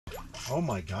Oh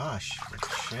my gosh.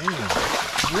 Shane.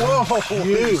 Whoa,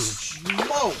 huge.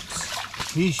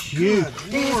 Smokes. He's huge.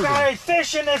 He's got a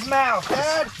fish in his mouth,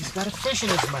 Dad. He's got a fish in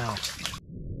his mouth.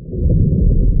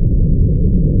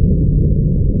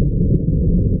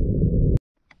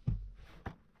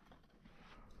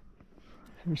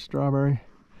 Here's Strawberry.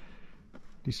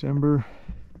 December,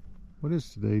 what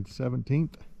is today? The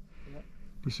 17th? Yep.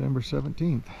 December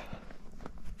 17th.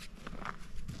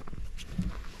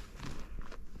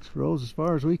 Scrolls as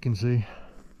far as we can see.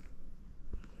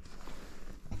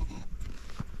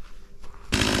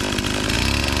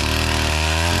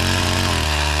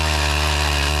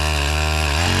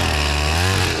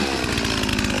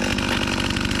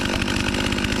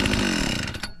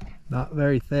 Not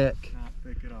very thick. Not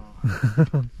thick at all.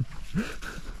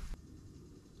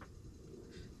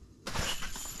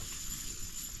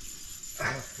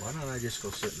 Why don't I just go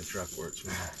sit in the truck where it's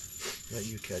warm? Let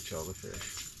you catch all the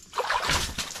fish.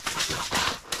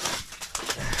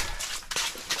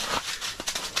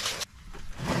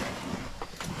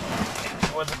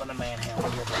 I wasn't going to manhandle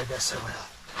you, but I guess I will.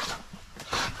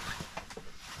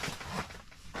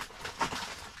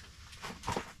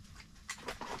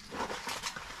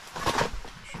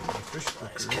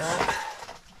 Nice cut.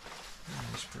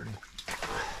 That's pretty.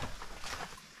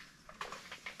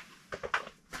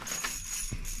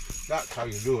 That's how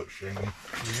you do it, Shingy.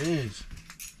 It is.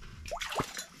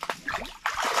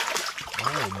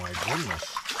 Oh my goodness.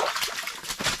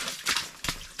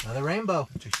 Another rainbow.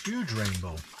 It's a huge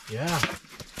rainbow. Yeah.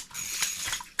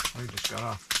 I just got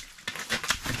off.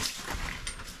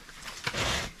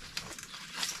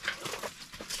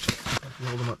 If you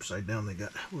hold them upside down, they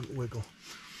wouldn't wiggle.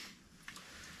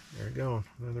 There we go.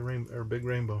 Another rainbow, or big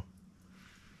rainbow.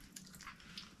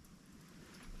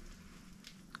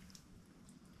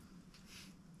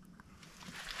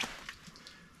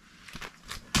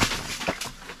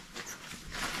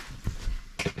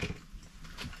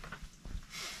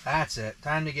 That's it.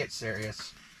 Time to get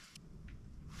serious.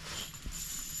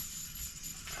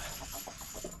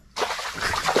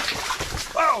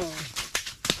 Whoa!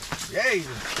 Yay!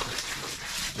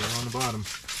 Still on the bottom.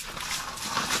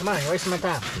 Come on, you're wasting my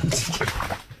time.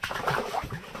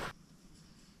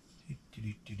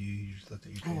 You just let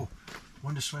that you go.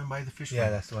 One to swim by the fish. Yeah,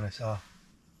 that's the one I saw.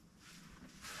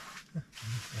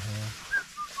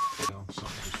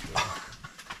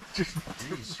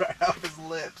 Just right out his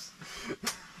lips.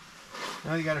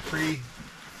 Now you got a free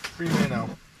minnow.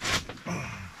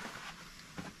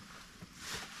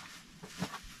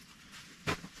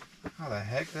 How the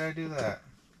heck did I do that?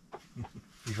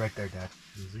 He's right there, Dad.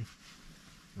 Is he?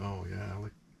 Oh yeah,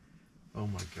 look. Oh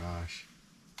my gosh.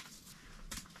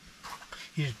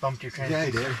 He just bumped your transfer. Yeah,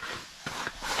 he did.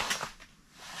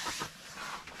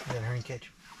 You gotta hurry and catch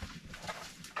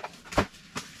him.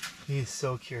 He's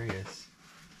so curious.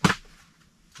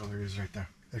 Oh, there he is right there.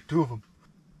 There's two of them.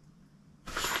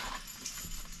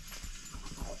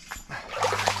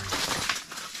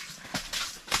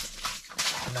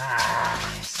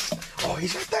 Nice. Oh,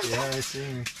 he's right there. Yeah, I see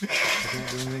him. I can't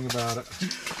do anything about it.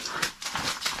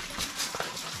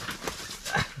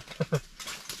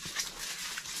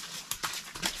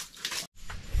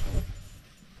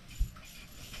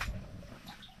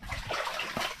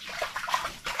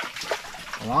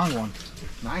 A long one.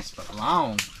 Nice, but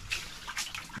long.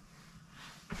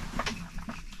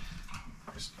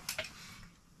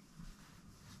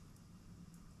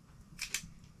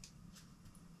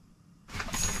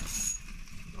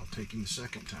 I'll take him the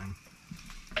second time.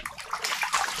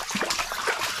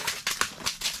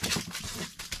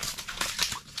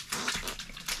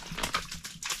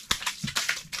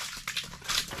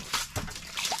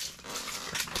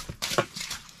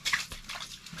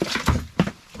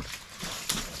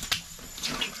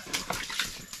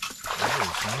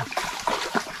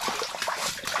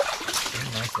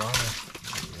 Nice long one.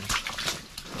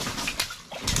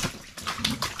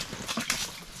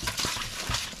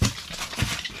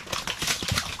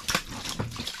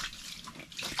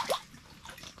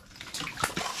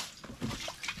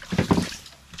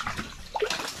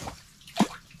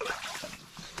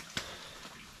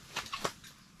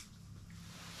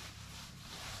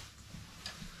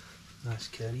 Nice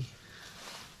kitty.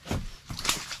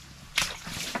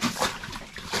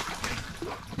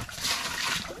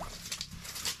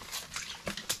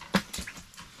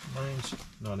 Mine's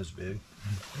not as big.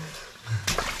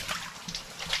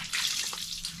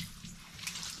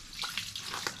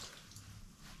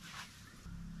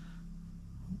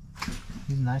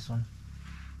 He's a nice one.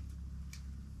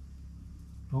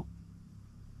 Oh.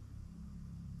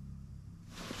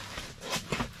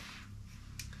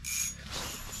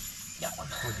 That one.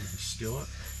 What, did you steal it?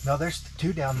 No, there's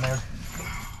two down there.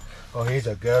 Oh, he's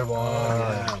a good one.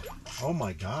 Oh, yeah. Oh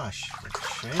my gosh.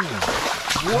 Shame.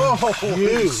 Whoa,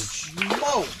 huge.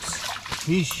 Smokes.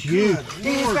 He's huge. Good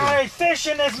He's Lord. got a fish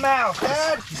in his mouth,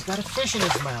 Dad. He's got a fish in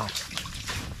his mouth.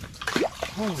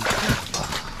 Holy crap.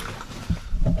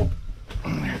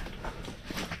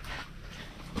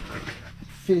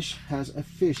 Fish has a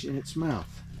fish in its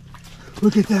mouth.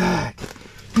 Look at that.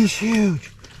 He's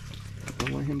huge.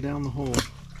 Don't let him down the hole.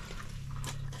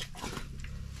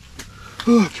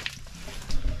 Look.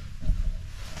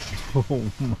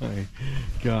 Oh my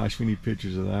gosh, we need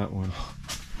pictures of that one.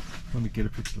 Let me get a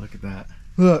picture. Look at that.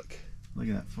 Look. Look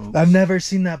at that, folks. I've never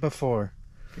seen that before.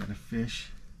 Got a fish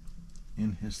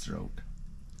in his throat.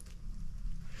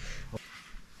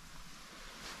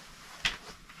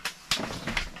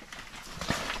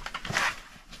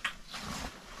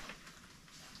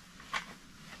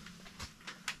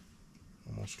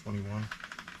 Almost 21.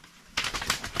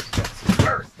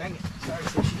 Earth. Dang it. Sorry,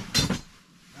 fishy.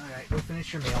 All right, go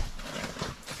finish your meal.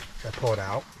 Should I pull it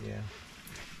out? Yeah.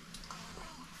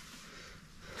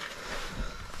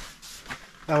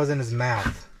 That was in his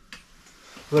mouth.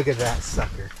 Look at that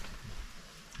sucker.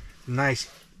 Nice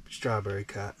strawberry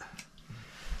cut.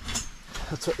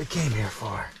 That's what we came here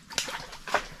for.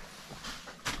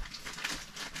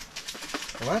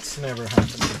 Well, that's never happened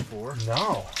before.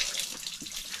 No.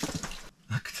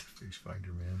 Look at the fish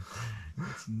finder, man.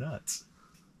 It's nuts.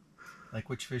 Like,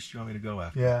 which fish do you want me to go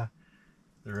after? Yeah.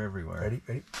 They're everywhere. Ready?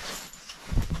 Ready?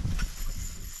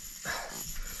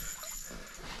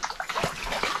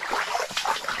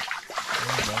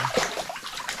 There you go.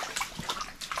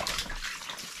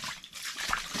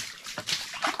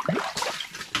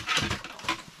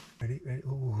 Ready? Ready?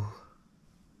 Ooh.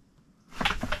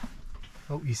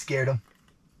 Oh, you scared him.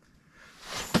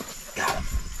 Got him.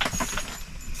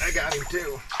 I got him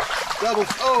too. Double.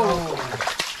 Oh!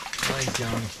 Nice,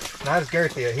 Johnny. Not as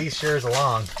girthy. He sure is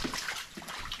long.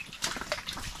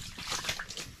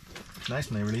 It's nice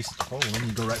when they release the hole, then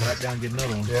you go right back down and get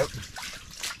another one. Yep.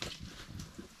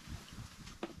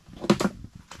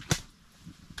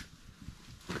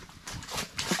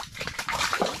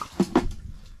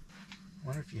 I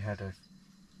wonder if you had a...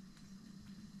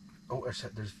 Oh, there's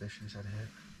fish. There's that head.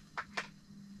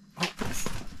 Oh.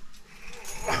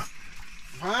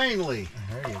 Finally!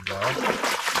 There you go.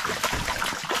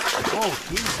 Oh,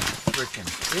 he's freaking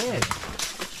big.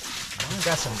 Oh,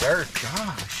 got some dirt.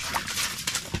 Gosh.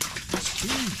 That's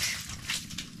huge.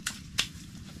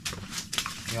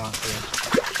 Yeah, yeah.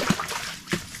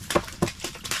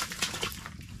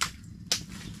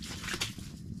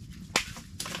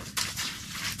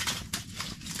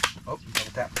 Oh,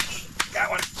 double tap. Got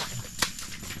one.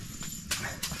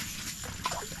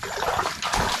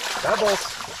 Doubles.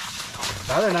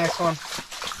 Another nice one.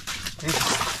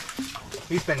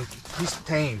 He's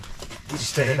tamed. He's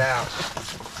spit it out.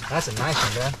 That's a nice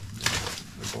one, Ben.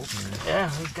 They're both in there. Yeah,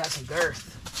 he's got some girth.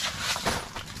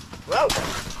 Whoa!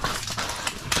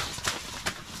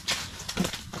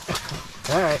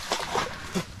 All right.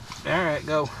 All right,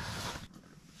 go.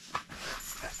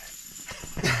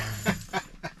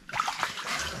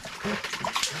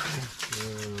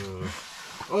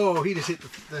 Oh, he just hit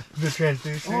the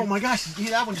transducer. Oh my gosh,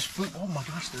 that one just flew. Oh my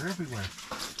gosh, they're everywhere.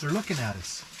 They're looking at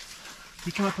us. He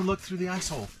came up and looked through the ice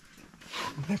hole.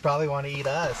 They probably want to eat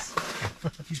us.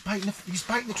 He's biting the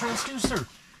transducer.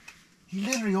 He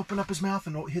literally opened up his mouth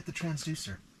and hit the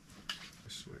transducer. I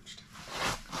switched.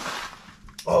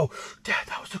 Oh, Dad,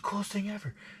 that was the coolest thing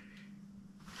ever.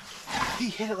 He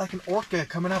hit it like an orca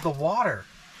coming out of the water.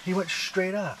 He went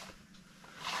straight up.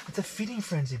 It's a feeding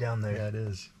frenzy down there. Yeah, it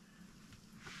is.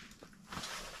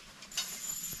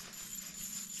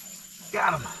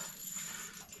 Got him.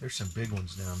 There's some big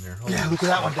ones down there. Yeah, look at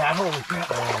that one, Dad. Holy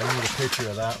crap. Oh, I need a picture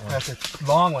of that one. That's a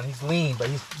long one. He's lean, but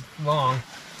he's long.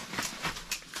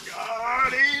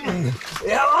 Got him!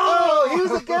 Yeah, oh, he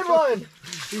was a good one.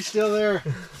 He's still there.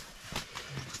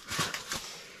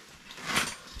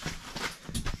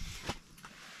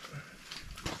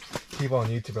 People on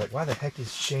YouTube are like, why the heck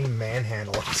is Shane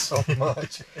manhandling so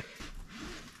much?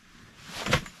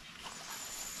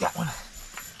 Got one.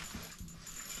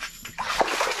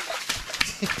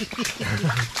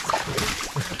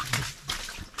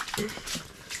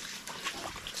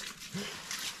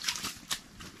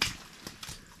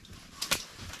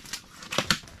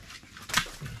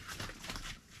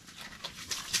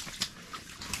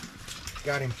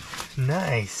 Got him.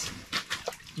 Nice.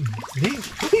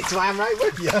 He swam right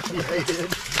with you. Yeah, he did.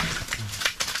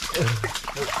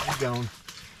 Oh, he's going.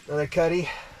 Another cutty.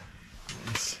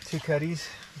 Nice. 2 cutties.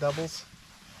 Doubles.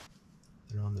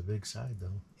 They're on the big side,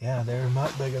 though. Yeah, they're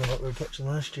much bigger than what we were catching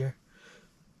last year.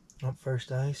 Up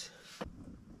first ice.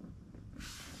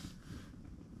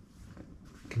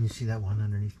 Can you see that one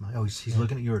underneath my? Oh, he's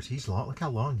looking at yours. He's long. Look how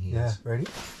long he is. Yeah, ready?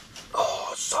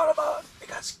 Oh, son of a! I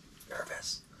got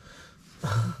nervous.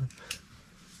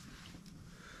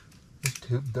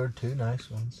 There are two nice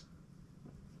ones.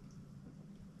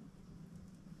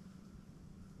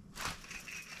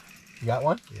 You got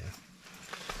one? Yeah.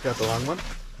 Got the long one?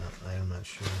 I'm not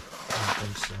sure. I don't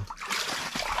think so.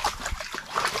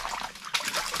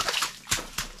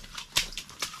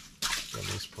 Got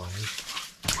these pliers.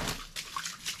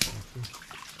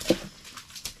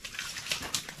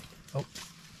 Oh.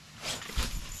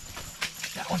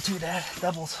 That one too, Dad.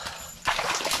 Doubles.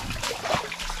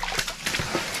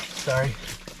 Sorry.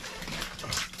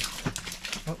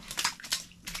 Oh.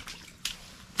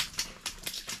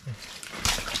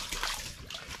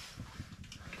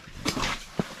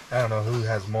 I don't know who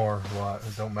has more what.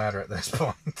 It don't matter at this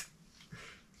point.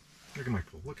 Look at my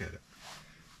pool. Look at it.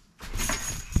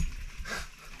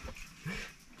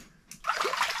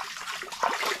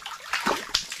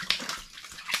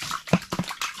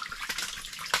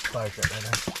 Pliers right there.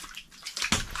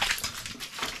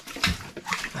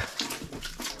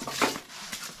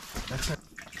 That's it.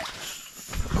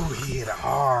 Oh, he hit it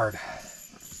hard.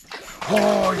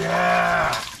 Oh,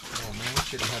 yeah. Oh man, we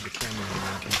should have had the camera on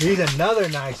that. Here's another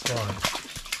nice one.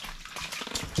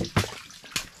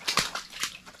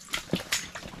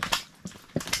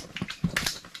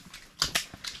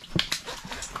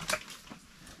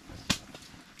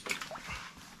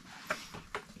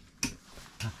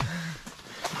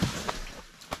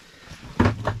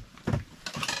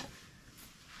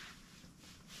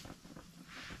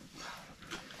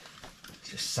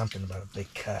 Just something about a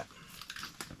big cut.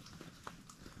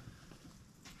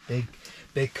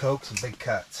 Big cokes and big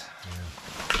cuts.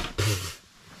 Yeah.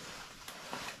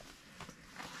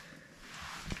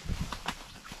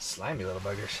 Slimy little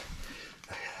buggers.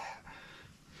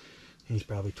 He's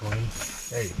probably 20.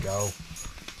 There you go.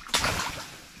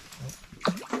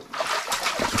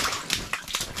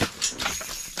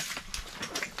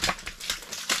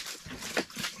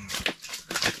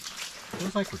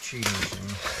 Feels like we're cheating.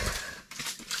 Shane.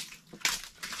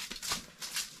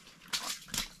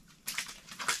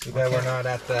 Too bad we're not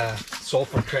at the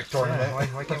Sulphur Creek tournament.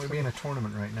 Yeah, why can't we be in a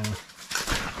tournament right now?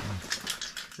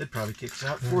 They'd probably kick us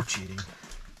out for cheating.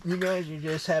 You guys are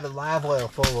just having live oil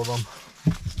full of them.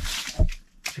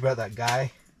 See about that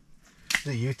guy?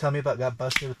 Did you tell me about got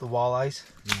busted with the walleyes?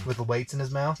 Yeah. With the weights in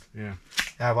his mouth? Yeah.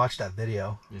 Yeah, I watched that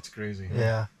video. It's crazy. Huh?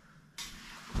 Yeah.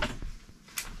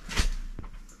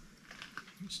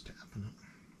 Just tapping it.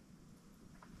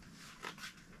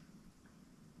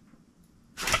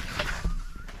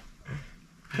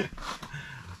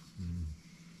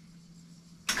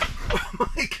 Oh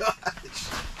my gosh.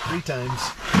 3 times.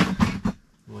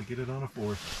 Will I get it on a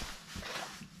 4th?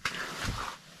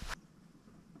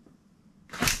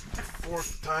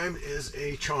 4th time is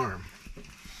a charm.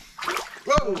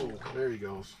 Whoa! There he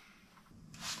goes.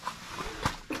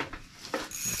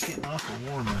 It's getting awful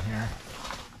warm in here.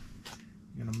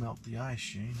 You're gonna melt the ice,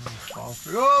 Shane. It'll fall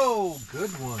through. Oh,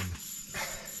 good one.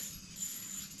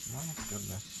 Oh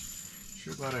goodness.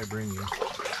 Sure glad I bring you.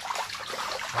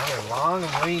 Another long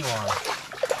and lean one.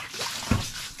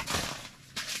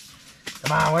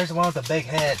 Come on, where's the one with the big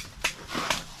head?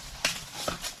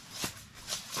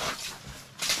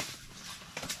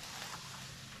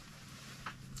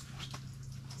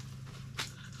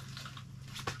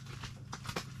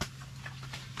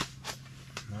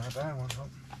 Not a bad one. Oh.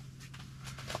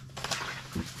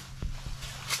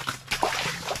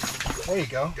 There you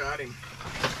go. Got him.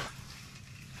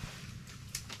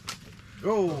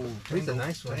 Oh, He's a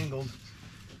nice one. Tangled.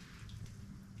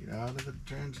 Get out of the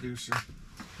transducer.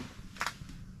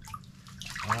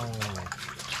 Oh,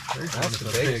 That's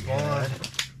the big one.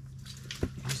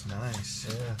 He's nice.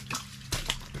 Yeah.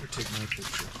 Better take my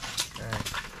picture. Alright.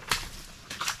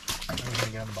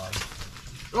 Everything on the bottom.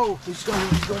 Oh, he's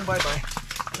going bye-bye.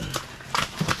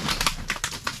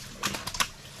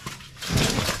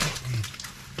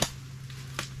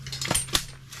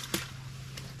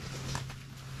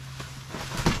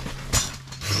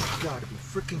 You gotta be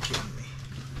freaking kidding me.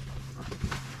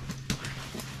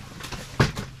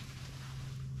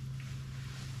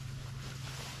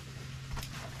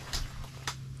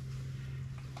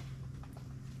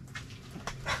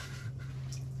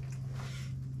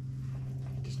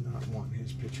 He does not want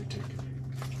his picture taken.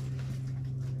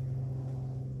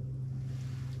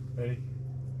 Ready?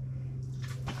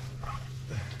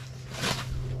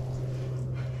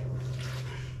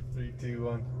 Three, two,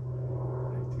 one.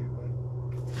 3, 2, 1.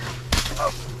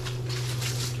 Oh.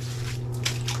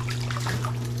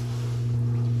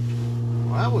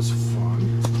 Well, that was fun.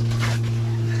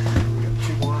 We got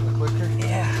 2 more on the clicker.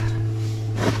 Yeah.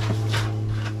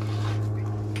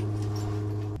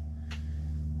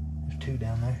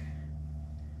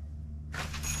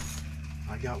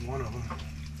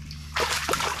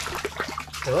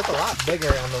 They look a lot bigger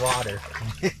on the water.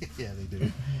 Yeah, they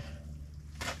do.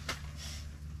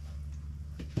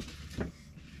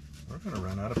 We're going to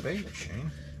run out of bait,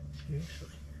 Shane. Seriously.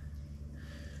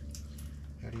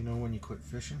 How do you know when you quit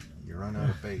fishing? You run out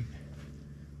of bait.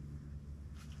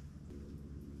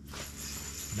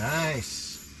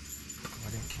 Nice. I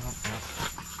didn't count that.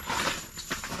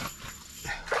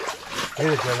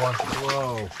 Here's a good one.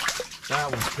 Whoa.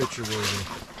 That one's picture worthy.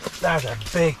 That's a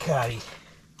big cutty.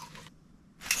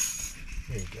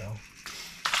 There you go.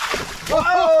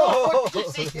 Whoa! Did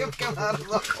you see him come out of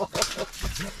the hole?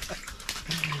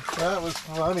 That was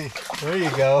funny. There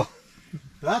you go.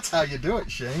 That's how you do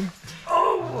it, Shane.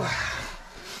 Oh!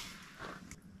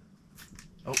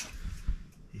 Oh,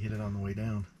 he hit it on the way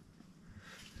down.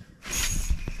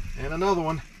 And another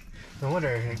one. No wonder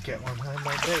I didn't get one behind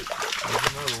my bait. There's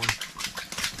another one.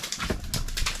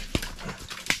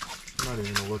 I'm not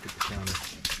even going to look at the counter.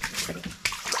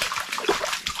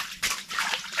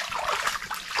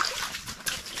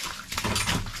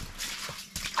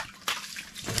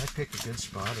 Did I pick a good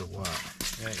spot or what?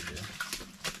 Yeah, you did.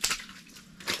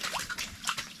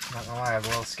 Not gonna lie, I was a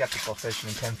little skeptical fishing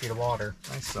in 10 feet of water.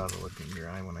 I saw the look in your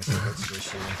eye when I said let's fish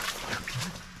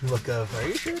here. Look of, are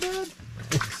you sure, Dad?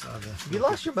 I saw the You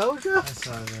lost your mojo? I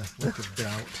saw the look of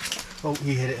doubt. Oh,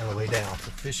 he hit it on the way down.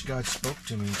 The fish god spoke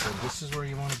to me and said, this is where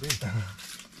you want to be.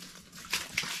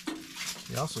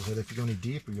 He also said, if you go any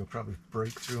deeper, you'll probably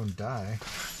break through and die.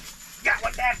 Got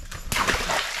one, Dad!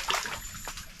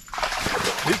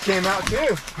 He came out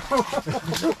too.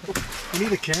 You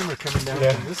need a camera coming down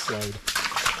from this side.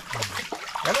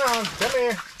 Come on, come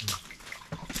here.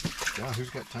 Wow, who's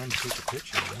got time to take a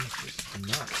picture, man? This is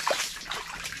nuts.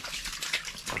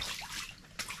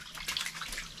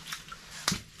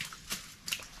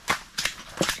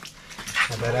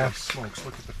 I bet after smokes,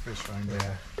 look at the fish finder.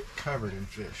 Yeah. Covered in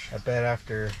fish. I bet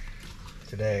after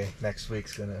today, next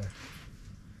week's gonna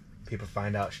people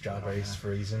find out strawberries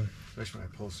freezing. Especially when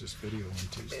I post this video on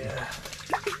Tuesday. Yeah.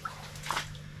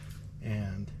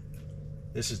 And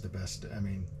this is the best. I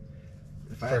mean,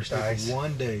 if I First had to ice. pick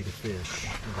one day to fish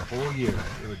in the whole year,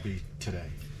 it would be today.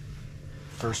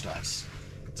 First ice.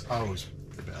 It's always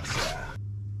the best. Yeah.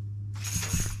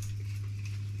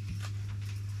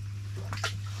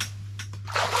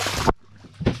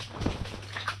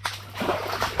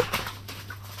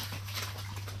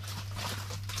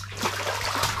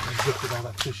 I looked at all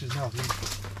that fish's mouth.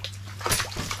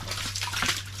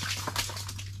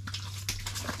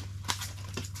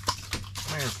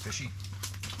 Come here, fishy.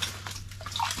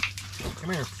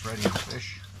 Come here, Freddy and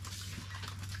fish.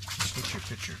 Let's get your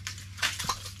picture.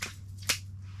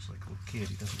 It's like a little kid.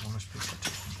 He doesn't want his picture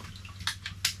taken.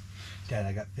 Dad,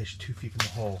 I got fish 2 feet from the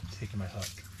hole, taking my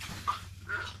hook.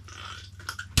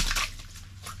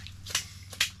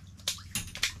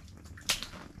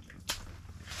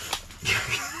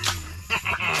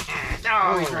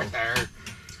 Oh, he's right there.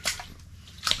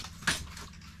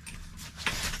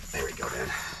 There we go, Dad.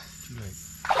 Too late.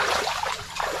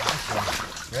 Nice one.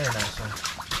 Very nice one.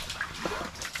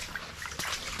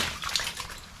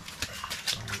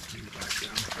 I'll wait till you're back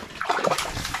down.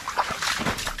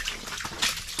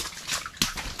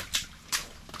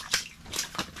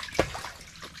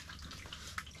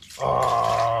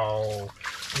 Oh,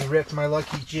 you ripped my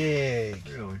lucky jig.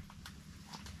 Really?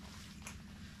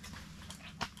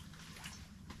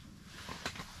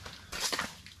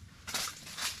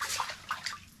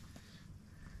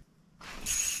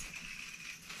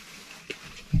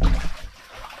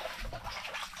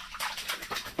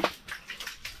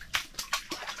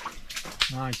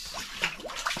 Nice.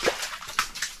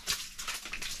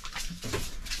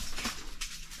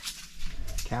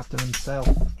 Captain himself.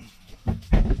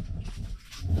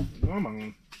 Come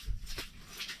on.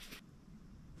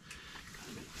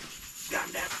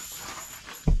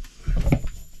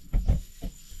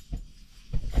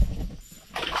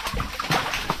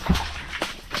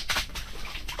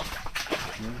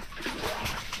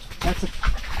 That's a.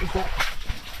 Is that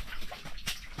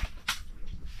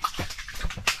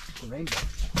a rainbow?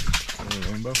 A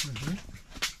rainbow? Mm-hmm.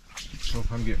 Well,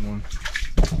 I'm getting one.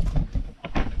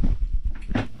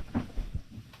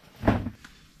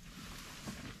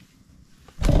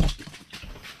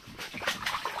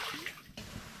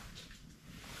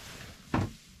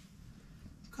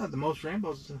 God, the most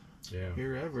rainbows Yeah.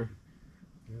 here ever.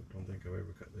 Yep, don't think I've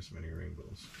ever cut this many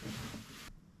rainbows.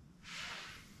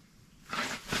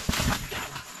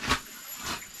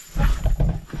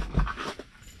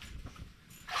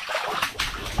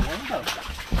 Rainbow.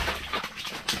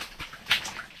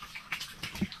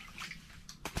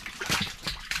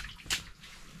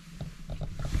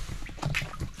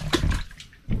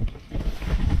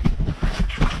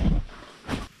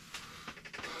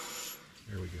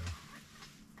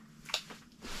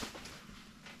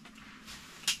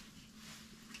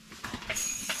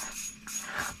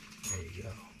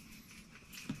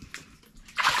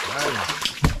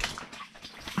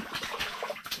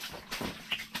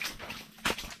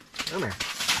 here.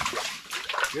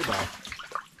 Goodbye.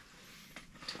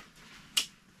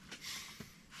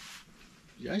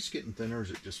 The ice getting thinner, or is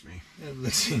it just me?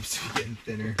 It seems to be getting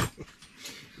thinner.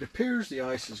 It appears the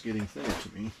ice is getting thinner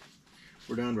to me.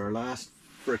 We're down to our last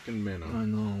frickin' minnow. I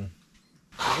know.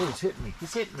 Oh, he's hitting me.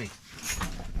 He's hitting me.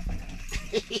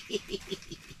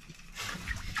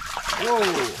 Whoa!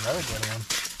 Another good one.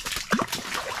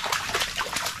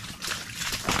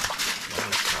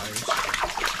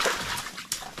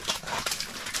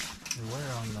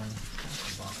 Where on the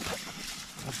box?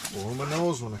 I blew my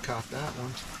nose when I caught that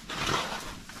one.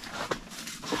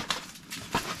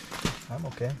 I'm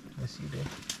okay. Yes, you did.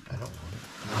 I don't want it.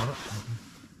 You want it?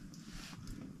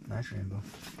 Nice rainbow.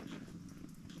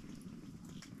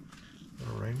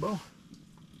 Little rainbow.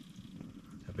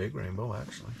 A big rainbow,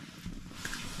 actually.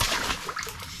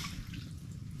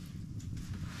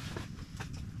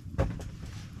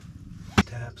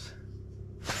 Taps.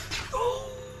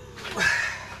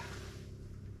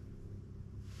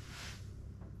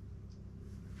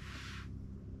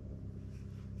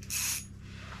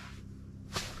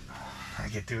 I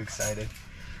get too excited.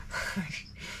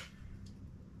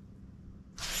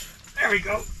 There we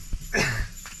go.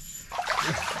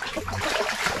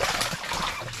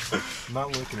 I'm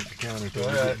not looking at the counter till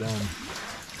we get done.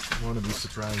 I want to be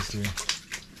surprised here.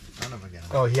 Son of a gun.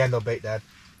 Oh, he had no bait, Dad.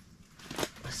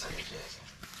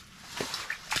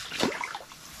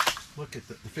 Look at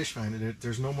the fish finder.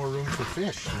 There's no more room for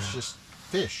fish. It's just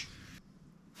fish.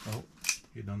 Oh,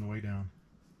 he's on the way down.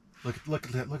 Look at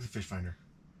that. Look at the fish finder.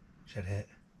 Should hit.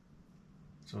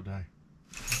 So die.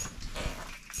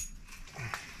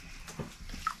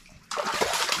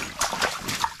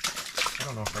 I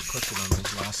don't know if I clicked it on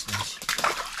those last ones.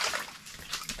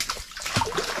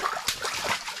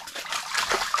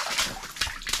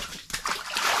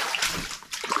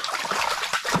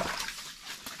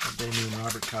 They knew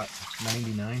Robert caught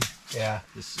 99. Yeah.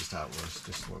 This is just how it was.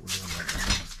 Just what we're doing right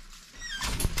now.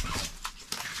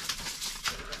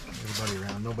 Everybody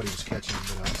around. Nobody was catching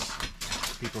but us.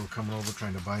 People were coming over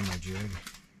trying to buy my jig.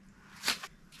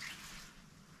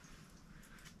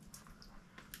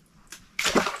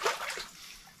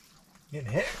 Getting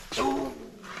hit. Ooh.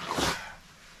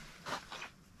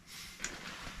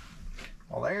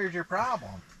 Well, there's your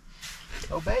problem.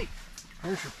 No bait.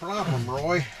 Here's your problem,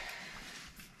 Roy.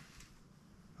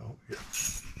 Oh, here.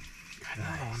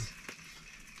 Nice.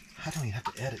 I don't even have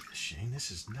to edit this, Shane. This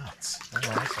is nuts. Oh,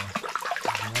 nice one.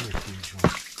 There's another huge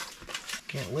one.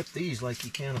 Can't whip these like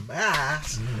you can a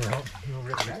bass. No, you'll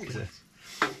rip it easy.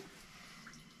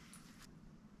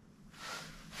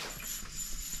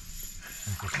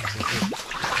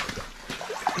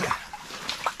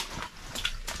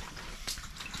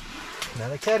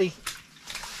 Another cutty.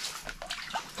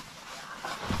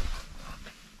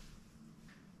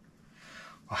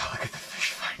 Wow, look at the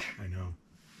fish finder. I know.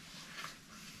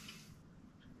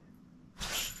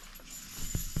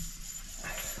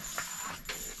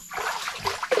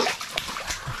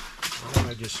 Why don't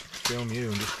I just film you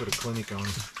and just put a clinic on?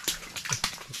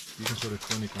 You can put a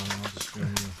clinic on and I'll just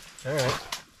film you. Alright.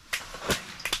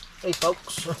 Hey,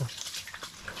 folks.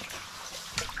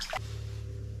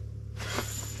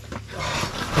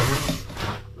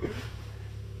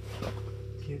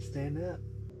 Can't stand up.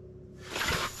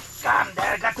 Got him,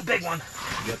 Dad. I got the big one.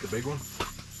 You got the big one?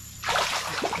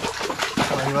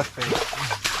 Oh, he left bait.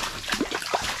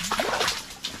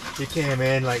 He came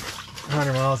in like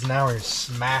 100 miles an hour and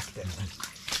smacked it.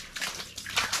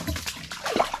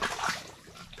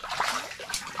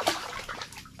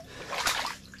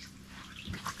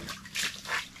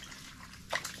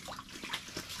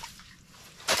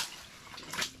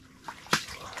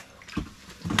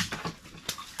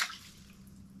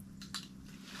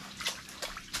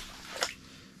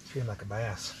 Feeling like a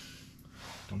bass.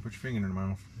 Don't put your finger in your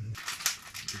mouth.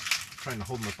 Just trying to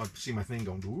hold him up. I see my thing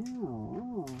going.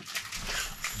 Ooh.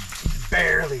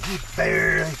 Barely. He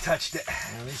barely touched it.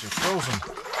 Yeah, these are frozen.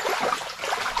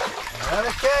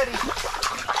 Another caddy.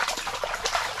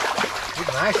 He's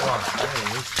a nice one. There he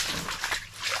is.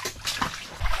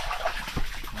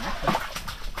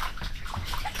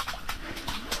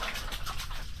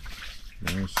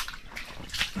 Nice.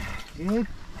 Good,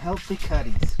 healthy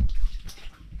cutties.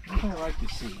 What I like to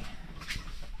see.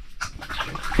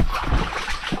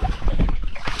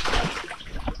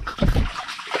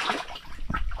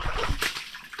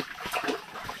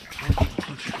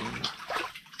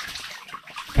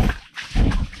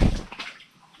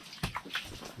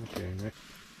 Okay, Nick.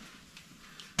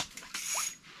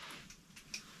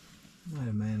 Might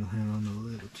have manhandled on a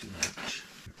little too much.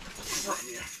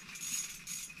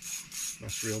 My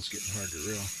reel's getting hard to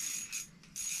reel.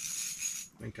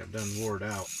 I think I've done wore it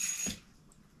out.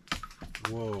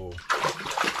 Whoa.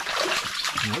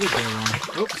 Another dead one.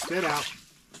 Oh, spit out.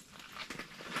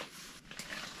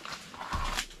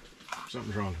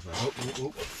 Something's wrong with that.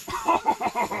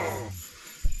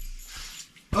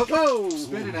 Oh, whoa!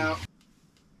 Spit it out.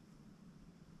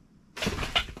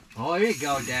 Oh, there you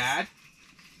go, Dad.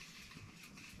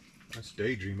 That's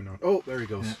daydreaming on. Oh, there he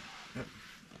goes. Yeah. Yep.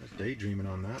 That's daydreaming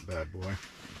on that bad boy.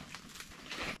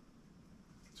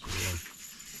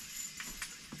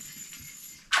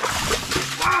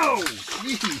 Wow!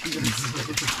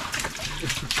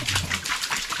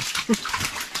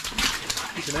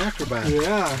 He's an acrobat.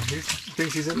 Yeah, he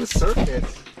thinks he's in the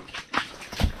circus.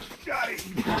 Got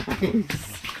him.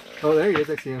 Oh, there he is.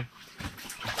 I see him.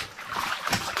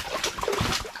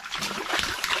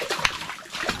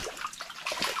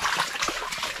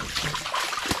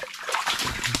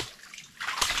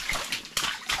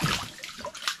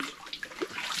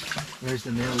 There's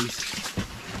the millies.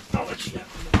 I'll let you know.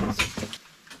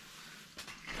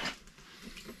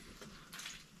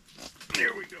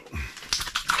 There we go.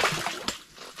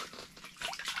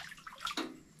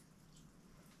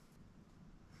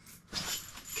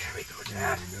 There we go, There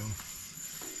Dad. we go.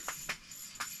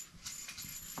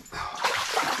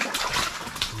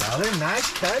 Another nice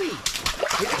cutty.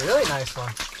 It's a really nice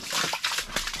one.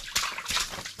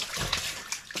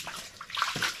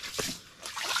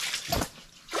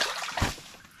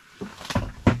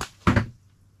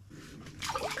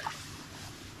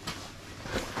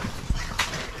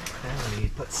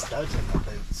 Put studs in my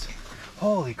boots.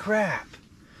 Holy crap!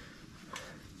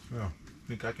 Yeah.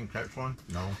 Think I can catch one?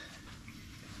 No.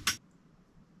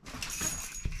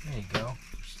 There you go.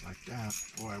 Just like that.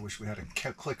 Boy, I wish we had a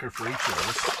clicker for each of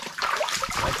us.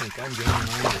 I think I'm getting on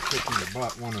either kicking the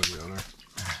butt, one or the other.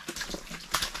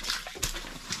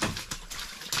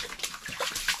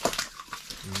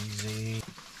 Easy.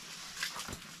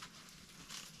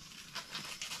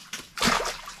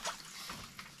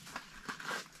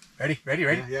 Ready?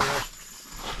 Yeah, yeah.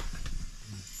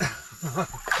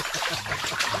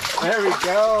 There we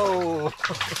go.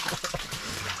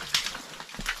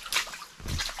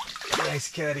 Nice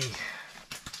cutty.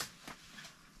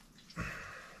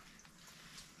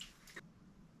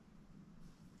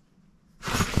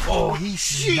 Oh, he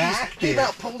smacked He it.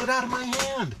 about pulled it out of my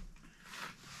hand.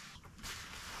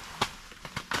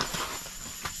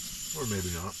 Or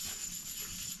maybe not.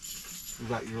 You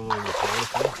got your little recorder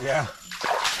thing? Yeah.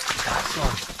 Nice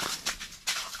one.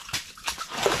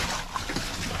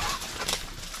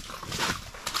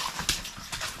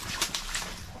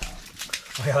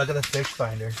 Oh yeah, look at the fish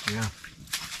finder. Yeah.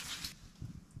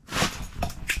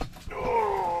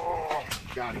 Oh,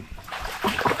 got him.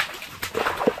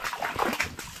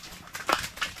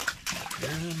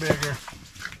 There's a bigger.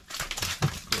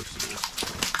 Of course it is.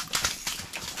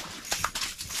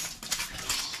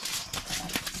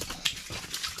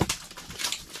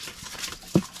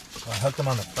 I hooked him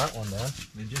on the front one then.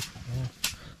 Did you? Yeah.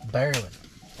 Barely.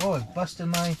 Oh, it busted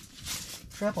my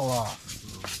treble off.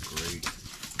 Oh, great.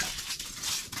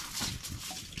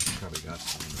 Probably got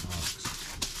some in the hooks.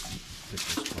 Pick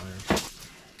this pliers.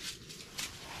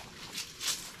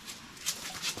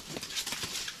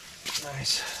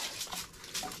 Nice.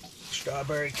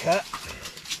 Strawberry cut.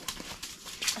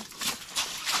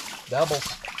 Double.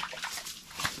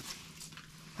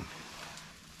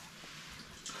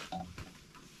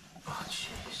 Oh,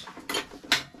 jeez.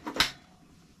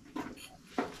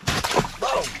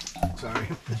 Whoa! Sorry.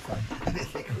 That's fine. I didn't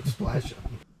think it would splash on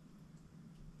me.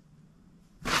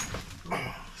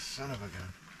 Oh, son of a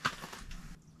gun.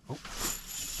 Oh.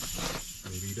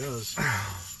 Maybe he does.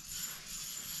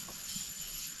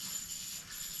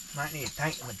 Might need to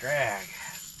tighten the drag.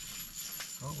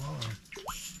 Oh, Lord.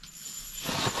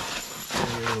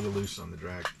 You're a little loose on the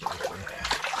drag. Oh,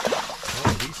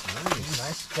 he's nice.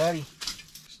 Nice cutty.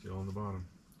 Still on the bottom.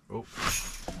 Oh.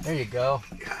 There you go.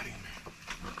 Got him.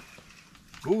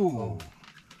 Ooh.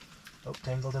 Oh,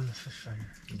 tangled in the fish finder.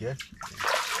 You good?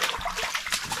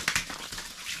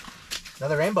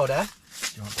 Another rainbow, Dad.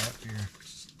 Do you want that here?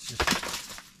 Just...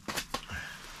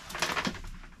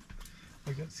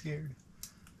 I got scared.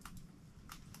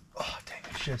 Oh, dang,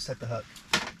 I should have set the hook.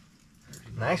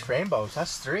 Nice rainbows.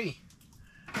 That's 3.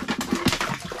 I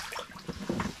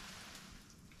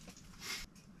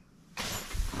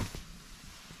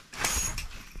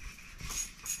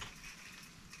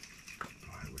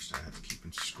wish I had to keep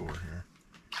in score here.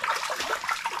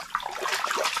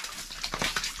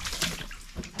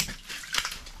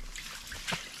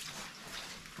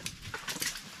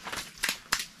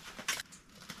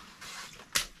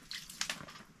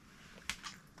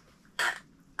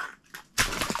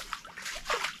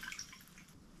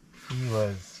 He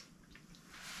was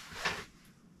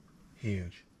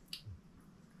Huge.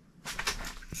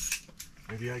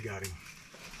 Maybe I got him.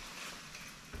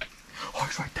 Oh,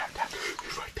 he's right there, Dad.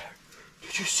 He's right there.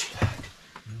 Did you see that?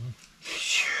 Mm-hmm.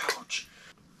 He's huge.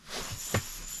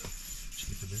 Did you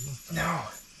get the big one? No.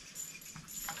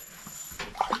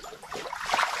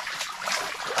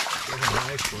 There's a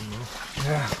nice one, though.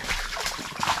 Yeah.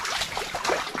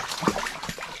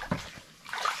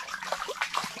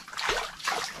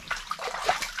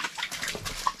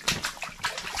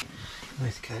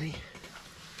 With Cuddy.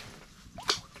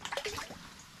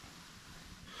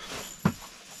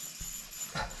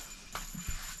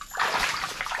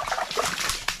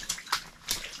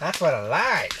 That's what I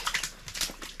like.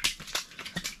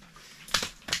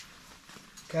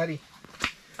 Cuddy.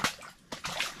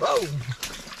 Whoa.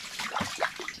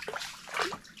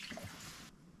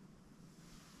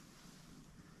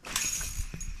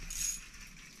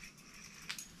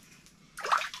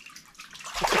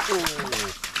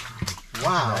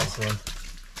 Wow. Nice one.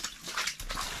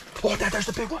 Oh, Dad, there's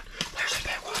the big one. There's the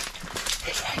big one.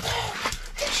 He's right there.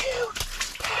 He's huge.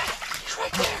 Dad, he's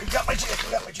right there. You got my jig.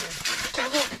 You got my jig.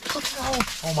 Dad, look. Look at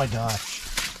that. Oh my gosh.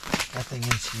 That thing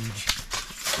is huge.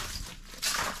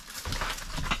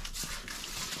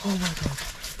 Oh my God.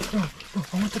 No, no,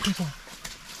 I want the big one.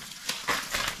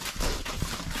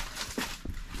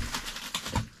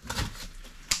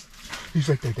 He's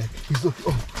right there, Dad. He's looking.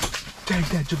 Oh,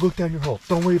 Dad, just look down your hole.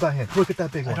 Don't worry about him. Look at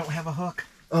that big one. I don't have a hook.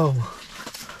 Oh.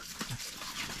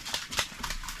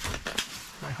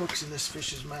 My hook's in this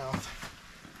fish's mouth.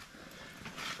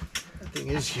 That thing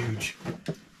is huge.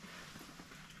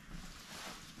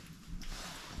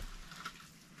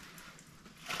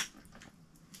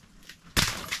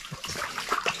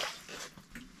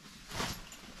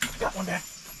 Got one, Dad.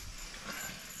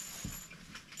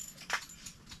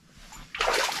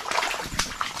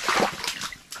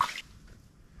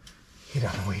 Get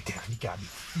on the way down. You got me,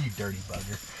 you dirty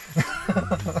bugger.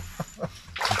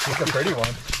 It's a pretty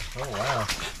one. Oh, wow.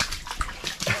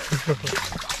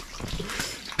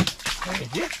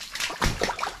 Thank you.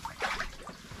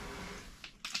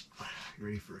 You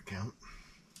ready for a count?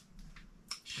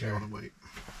 Sure. Want to wait?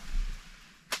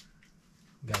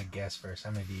 Gotta guess first.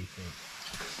 How many do you think?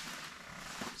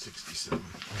 67.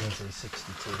 I'm gonna say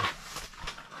 62.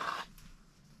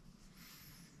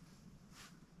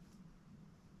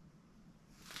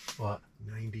 What?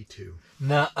 92.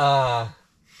 Nuh-uh.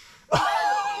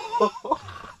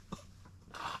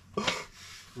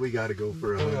 We gotta go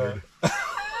for 100.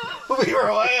 We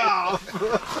were way off.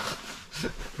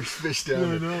 There's fish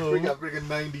down there. We got friggin'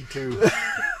 92.